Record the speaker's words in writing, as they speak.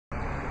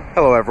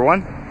Hello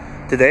everyone.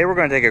 Today we're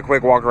going to take a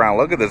quick walk around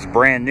look at this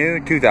brand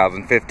new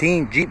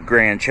 2015 Jeep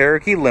Grand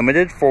Cherokee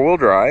Limited 4-wheel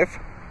drive.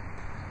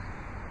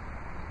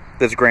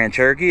 This Grand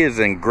Cherokee is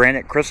in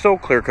granite crystal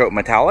clear coat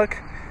metallic,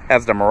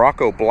 has the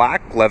Morocco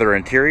black leather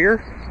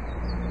interior.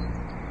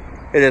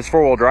 It is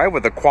 4-wheel drive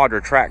with a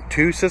Quadra-Track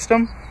 2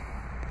 system.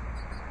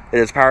 It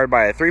is powered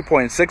by a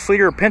 3.6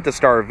 liter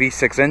Pentastar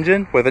V6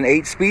 engine with an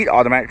 8-speed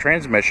automatic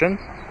transmission.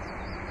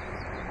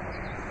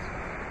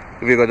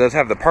 The vehicle does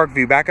have the Park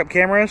View backup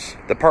cameras,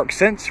 the Park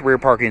Sense rear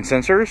parking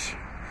sensors.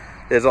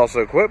 It is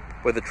also equipped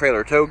with a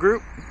trailer tow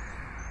group,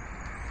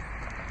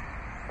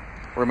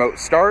 remote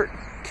start,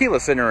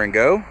 keyless enter and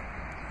go.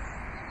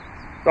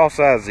 It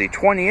also has the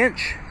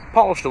 20-inch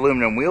polished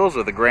aluminum wheels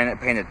with the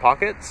granite painted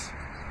pockets.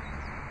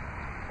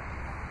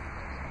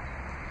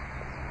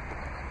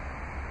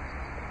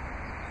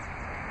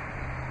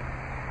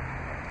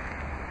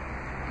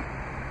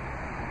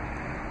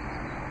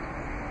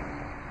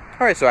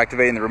 Alright, so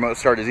activating the remote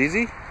start is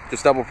easy.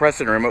 Just double press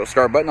the remote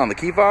start button on the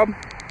key fob.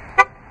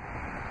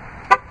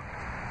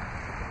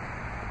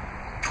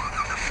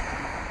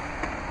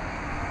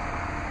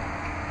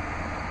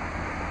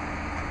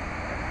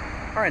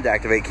 Alright, to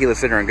activate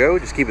keyless enter and go,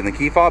 just keeping the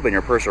key fob in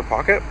your purse or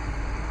pocket.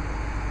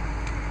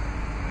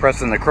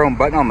 Pressing the chrome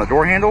button on the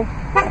door handle.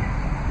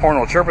 Horn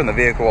will chirp and the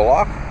vehicle will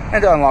lock.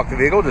 And to unlock the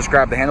vehicle, just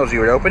grab the handles, you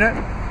would open it.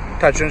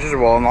 Touch sensors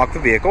will unlock the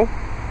vehicle.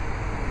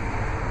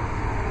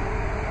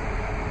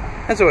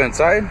 And so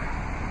inside,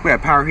 we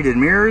have power heated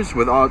mirrors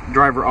with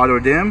driver auto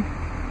dim,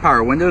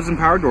 power windows and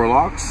power door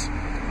locks.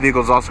 The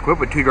vehicle is also equipped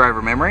with 2 driver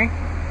memory,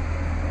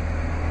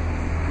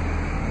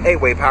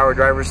 8-way power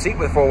driver's seat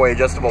with 4-way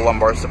adjustable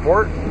lumbar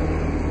support.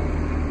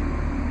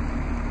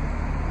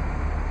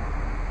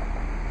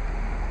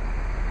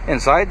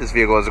 Inside, this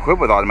vehicle is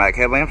equipped with automatic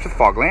headlamps with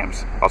fog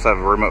lamps. Also have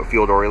a remote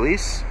fuel door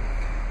release,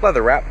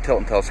 leather wrapped tilt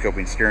and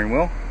telescoping steering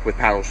wheel with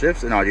paddle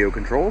shifts and audio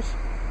controls.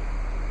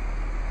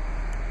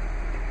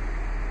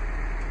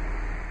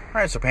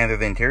 Alright, so pan through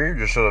the interior,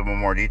 just show them in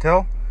more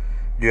detail.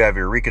 You do have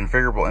your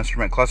reconfigurable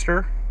instrument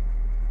cluster.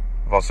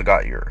 You've also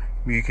got your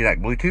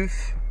Uconnect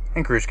Bluetooth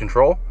and cruise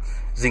control.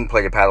 Zinc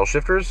plated paddle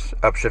shifters,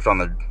 upshift on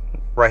the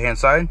right hand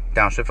side,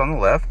 downshift on the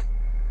left.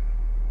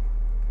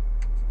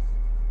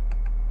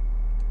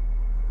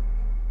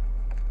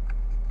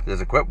 It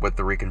is equipped with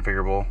the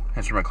reconfigurable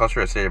instrument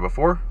cluster as stated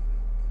before.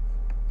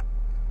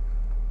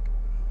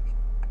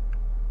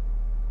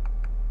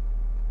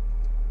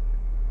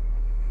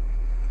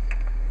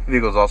 The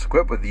vehicle is also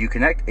equipped with the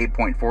Uconnect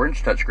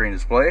 8.4-inch touchscreen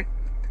display.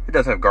 It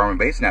does have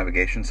Garmin-based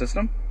navigation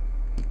system.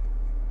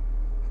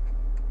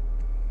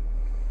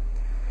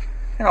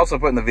 And also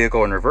putting the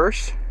vehicle in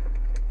reverse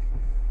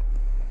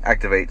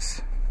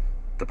activates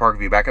the Park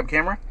View backup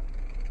camera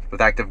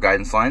with active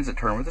guidance lines that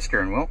turn with the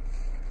steering wheel.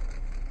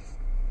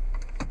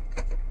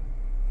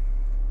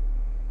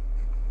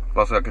 We've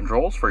also got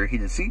controls for your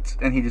heated seats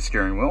and heated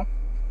steering wheel.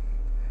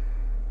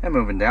 And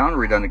moving down,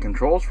 redundant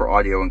controls for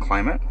audio and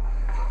climate.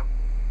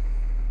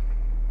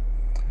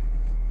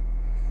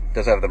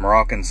 Does have the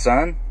Moroccan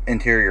sun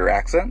interior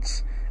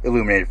accents,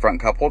 illuminated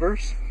front cup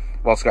holders.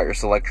 We've also got your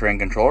select terrain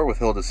controller with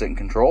hill descent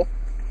control.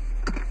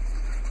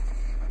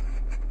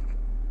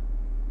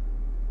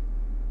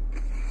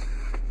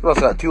 We've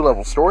also got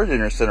 2-level storage in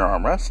your center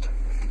armrest.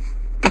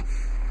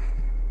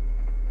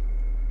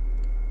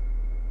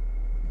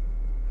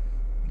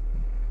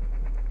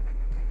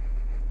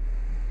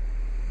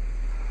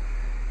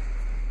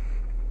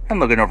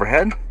 And looking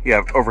overhead, you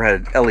have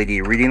overhead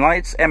LED reading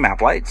lights and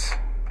map lights.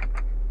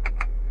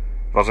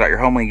 You've also got your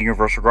HomeLink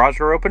universal garage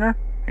door opener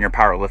and your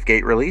power lift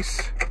gate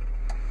release.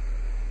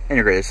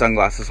 Integrated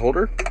sunglasses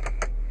holder.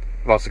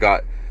 You've also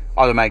got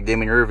automatic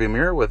dimming rear view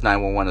mirror with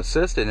 911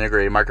 assist and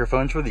integrated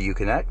microphones for the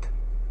Uconnect.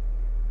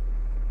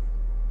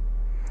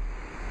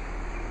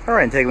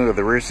 Alright, and take a look at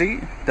the rear seat.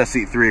 That's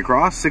seat 3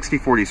 across,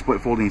 60/40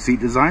 split folding seat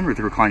design with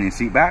reclining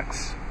seat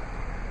backs.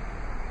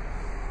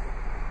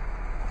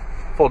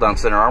 Fold down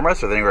center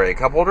armrest with integrated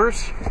cup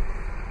holders.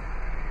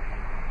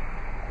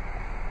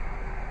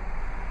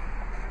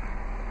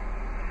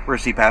 Rear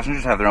seat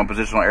passengers have their own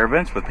positional air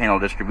vents with panel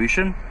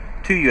distribution,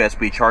 2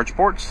 USB charge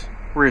ports,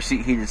 rear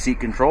seat heated seat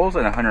controls,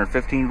 and a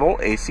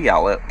 115-volt AC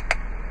outlet.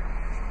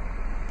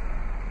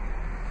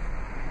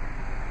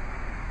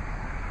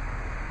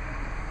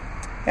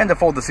 And to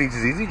fold the seats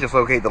is easy. Just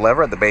locate the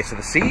lever at the base of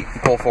the seat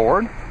and pull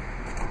forward.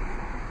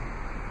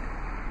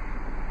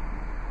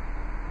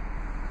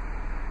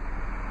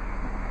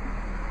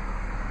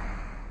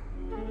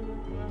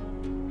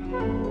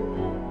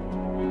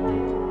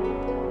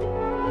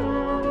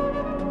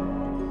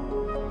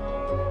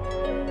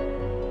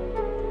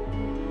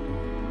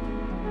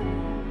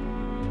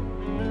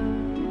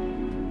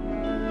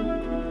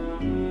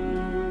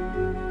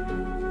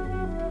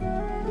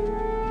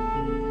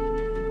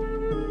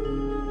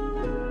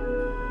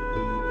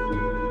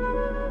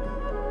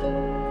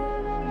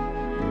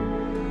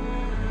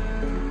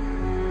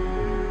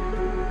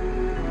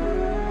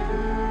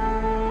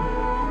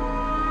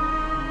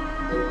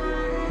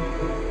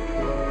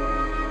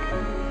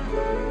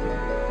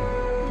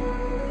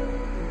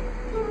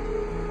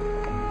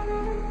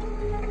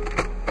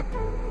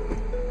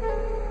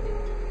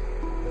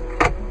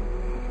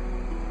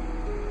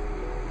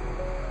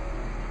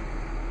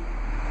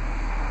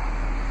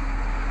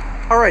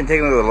 Alright, and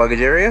taking a look at the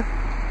luggage area.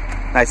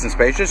 Nice and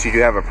spacious. You do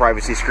have a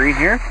privacy screen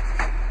here.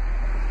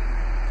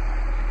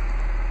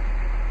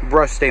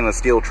 Brushed stainless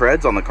steel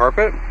treads on the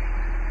carpet.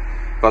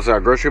 We've also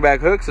got grocery bag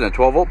hooks and a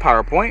 12-volt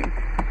power point.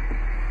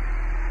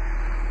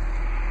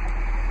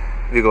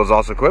 The vehicle is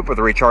also equipped with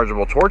a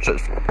rechargeable torch that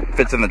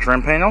fits in the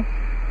trim panel.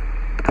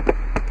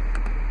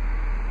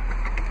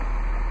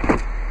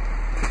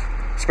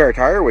 Spare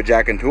tire with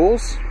jack and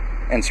tools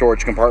and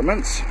storage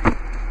compartments.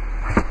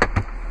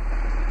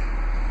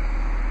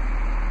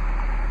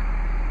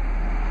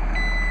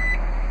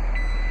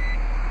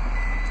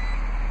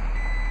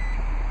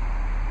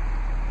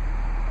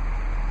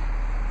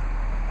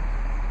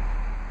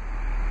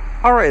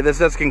 Alright, this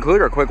does conclude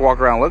our quick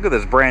walk around look at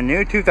this brand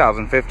new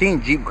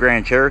 2015 Jeep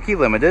Grand Cherokee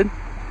Limited.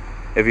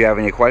 If you have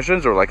any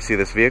questions or would like to see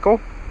this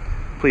vehicle,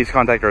 please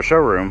contact our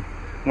showroom.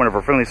 One of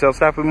our friendly sales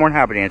staff will be more than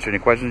happy to answer any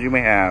questions you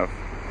may have.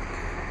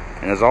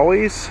 And as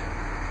always,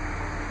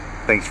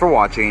 thanks for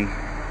watching.